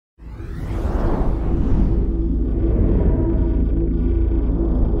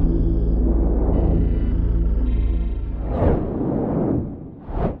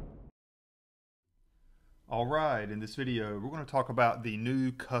Alright, in this video we're going to talk about the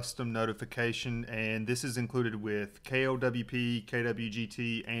new custom notification, and this is included with KLWP,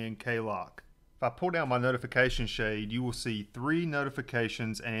 KWGT, and KLCK. If I pull down my notification shade, you will see 3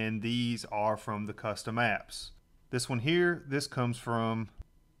 notifications, and these are from the custom apps. This one here, this comes from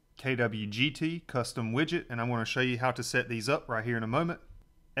KWGT, custom widget, and I'm going to show you how to set these up right here in a moment.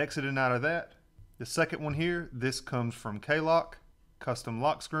 Exiting out of that, the second one here, this comes from KLCK, custom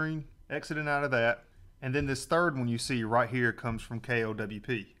lock screen. Exiting out of that. And then this third one you see right here comes from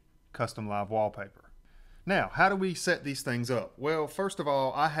KLWP, custom live wallpaper. Now, how do we set these things up? Well, first of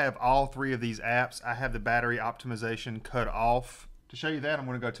all, I have all 3 of these apps. I have the battery optimization cut off. To show you that, I'm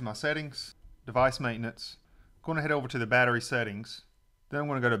going to go to my settings, device maintenance. I'm going to head over to the battery settings. Then I'm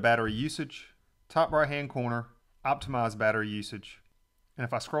going to go to battery usage, top right hand corner, optimize battery usage. And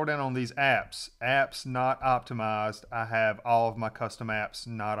if I scroll down on these apps not optimized, I have all of my custom apps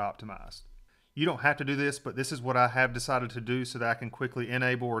not optimized. You don't have to do this, but this is what I have decided to do so that I can quickly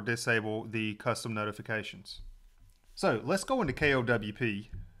enable or disable the custom notifications. So let's go into KLWP.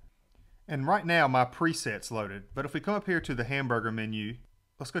 And right now my preset's loaded. But if we come up here to the hamburger menu,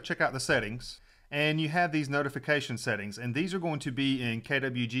 let's go check out the settings. And you have these notification settings. And these are going to be in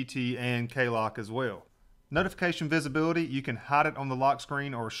KWGT and KLCK as well. Notification visibility, you can hide it on the lock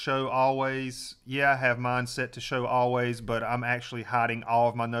screen or show always. Yeah, I have mine set to show always, but I'm actually hiding all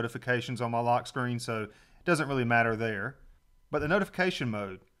of my notifications on my lock screen, so it doesn't really matter there. But the notification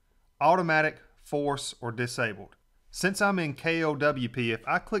mode, automatic, force, or disabled. Since I'm in KLWP, if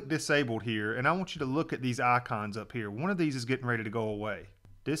I click disabled here, and I want you to look at these icons up here, one of these is getting ready to go away.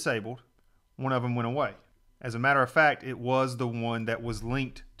 Disabled, one of them went away. As a matter of fact, it was the one that was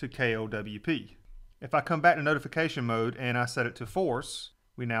linked to KLWP. If I come back to notification mode and I set it to force,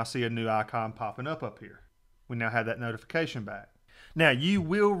 we now see a new icon popping up here. We now have that notification back. Now you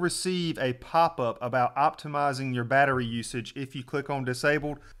will receive a pop-up about optimizing your battery usage if you click on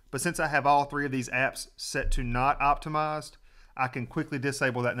disabled, but since I have all 3 of these apps set to not optimized, I can quickly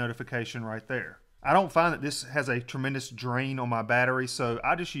disable that notification right there. I don't find that this has a tremendous drain on my battery, so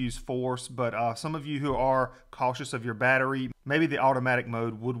I just use force, but some of you who are cautious of your battery, maybe the automatic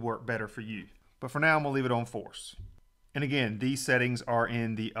mode would work better for you. But for now, I'm going to leave it on force. And again, these settings are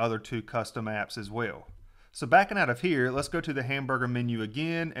in the other 2 custom apps as well. So backing out of here, let's go to the hamburger menu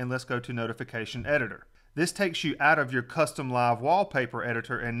again, and let's go to notification editor. This takes you out of your custom live wallpaper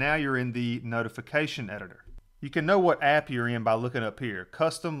editor, and now you're in the notification editor. You can know what app you're in by looking up here,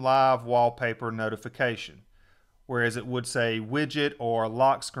 custom live wallpaper notification, whereas it would say widget or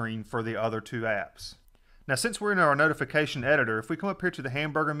lock screen for the other 2 apps. Now, since we're in our notification editor, if we come up here to the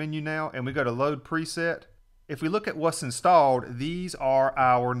hamburger menu now and we go to load preset, if we look at what's installed, these are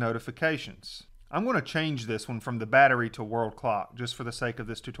our notifications. I'm going to change this one from the battery to world clock just for the sake of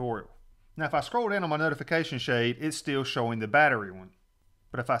this tutorial. Now, if I scroll down on my notification shade, it's still showing the battery one.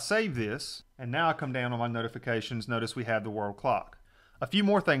 But if I save this and now I come down on my notifications, notice we have the world clock. A few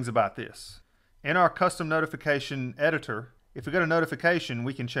more things about this. In our custom notification editor, if we go to notification,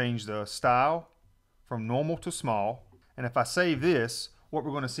 we can change the style from normal to small, and if I save this, what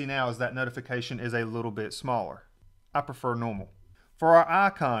we're going to see now is that notification is a little bit smaller. I prefer normal. For our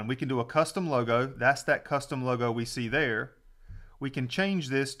icon, we can do a custom logo. That's that custom logo we see there. We can change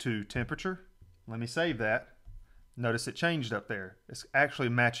this to temperature. Let me save that. Notice it changed up there. It's actually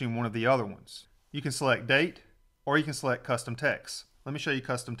matching one of the other ones. You can select date, or you can select custom text. Let me show you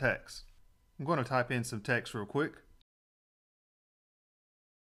custom text. I'm going to type in some text real quick.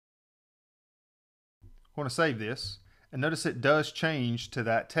 I'm going to save this, and notice it does change to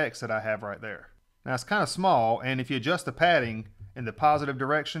that text that I have right there. Now it's kind of small, and if you adjust the padding in the positive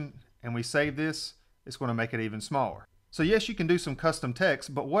direction and we save this, it's going to make it even smaller. So yes, you can do some custom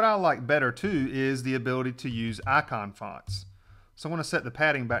text, but what I like better too is the ability to use icon fonts. So I'm going to set the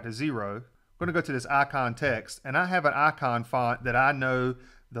padding back to 0. I'm going to go to this icon text, and I have an icon font that I know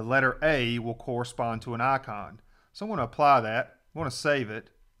the letter A will correspond to an icon. So I'm going to apply that. I'm going to save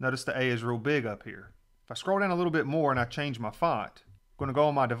it. Notice the A is real big up here. If I scroll down a little bit more and I change my font, I'm going to go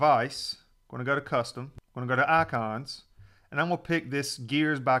on my device, I'm going to go to custom, I'm going to go to icons, and I'm going to pick this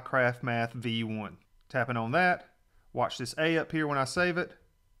Gears by Craftmath V1. Tapping on that, watch this A up here when I save it.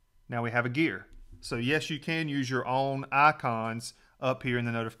 Now we have a gear. So yes, you can use your own icons up here in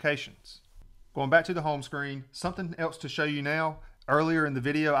the notifications. Going back to the home screen, something else to show you now. Earlier in the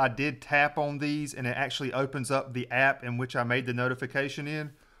video, I did tap on these and it actually opens up the app in which I made the notification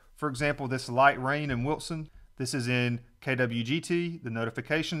in. For example, this light rain in Wilson, this is in KWGT, the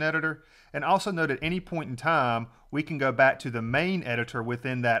notification editor. And also note at any point in time, we can go back to the main editor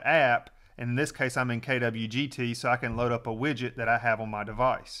within that app. And in this case, I'm in KWGT, so I can load up a widget that I have on my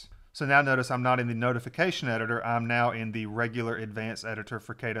device. So now notice I'm not in the notification editor, I'm now in the regular advanced editor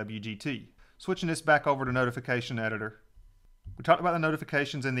for KWGT. Switching this back over to notification editor. We talked about the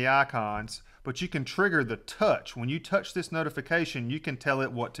notifications and the icons, but you can trigger the touch. When you touch this notification, you can tell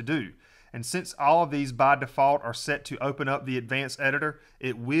it what to do. And since all of these by default are set to open up the advanced editor,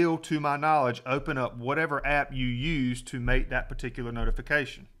 it will, to my knowledge, open up whatever app you use to make that particular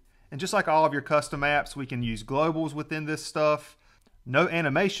notification. And just like all of your custom apps, we can use globals within this stuff. No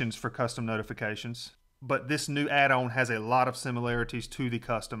animations for custom notifications, but this new add-on has a lot of similarities to the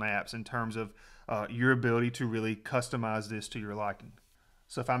custom apps in terms of your ability to really customize this to your liking.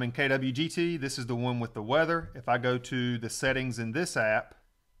 So if I'm in KWGT, this is the one with the weather. If I go to the settings in this app,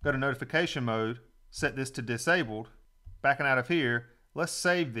 go to notification mode, set this to disabled, backing out of here, let's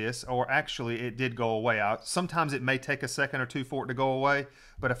save this, or actually it did go away. Sometimes it may take a second or two for it to go away,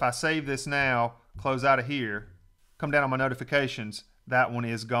 but if I save this now, close out of here, come down on my notifications, that one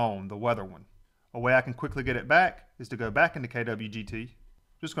is gone, the weather one. A way I can quickly get it back is to go back into KWGT.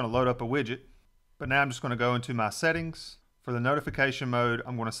 Just going to load up a widget, but now I'm just going to go into my settings. For the notification mode,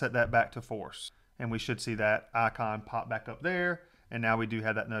 I'm going to set that back to force, and we should see that icon pop back up there. And now we do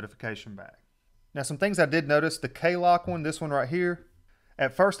have that notification back. Now some things I did notice, the KLCK one, this one right here,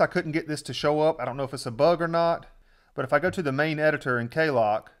 at first I couldn't get this to show up. I don't know if it's a bug or not, but if I go to the main editor in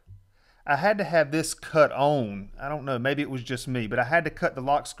KLCK, I had to have this cut on. I don't know, maybe it was just me, but I had to cut the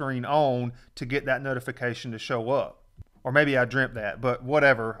lock screen on to get that notification to show up. Or maybe I dreamt that, but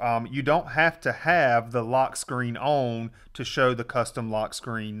whatever. You don't have to have the lock screen on to show the custom lock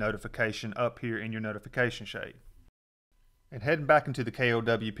screen notification up here in your notification shade. And heading back into the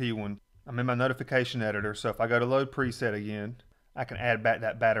KLWP one, I'm in my notification editor, so if I go to load preset again, I can add back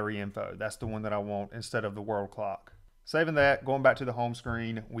that battery info. That's the one that I want instead of the world clock. Saving that, going back to the home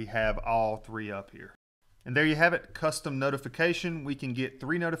screen, we have all three up here. And there you have it, custom notification. We can get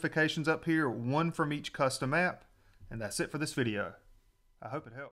 3 notifications up here, 1 from each custom app, and that's it for this video. I hope it helped.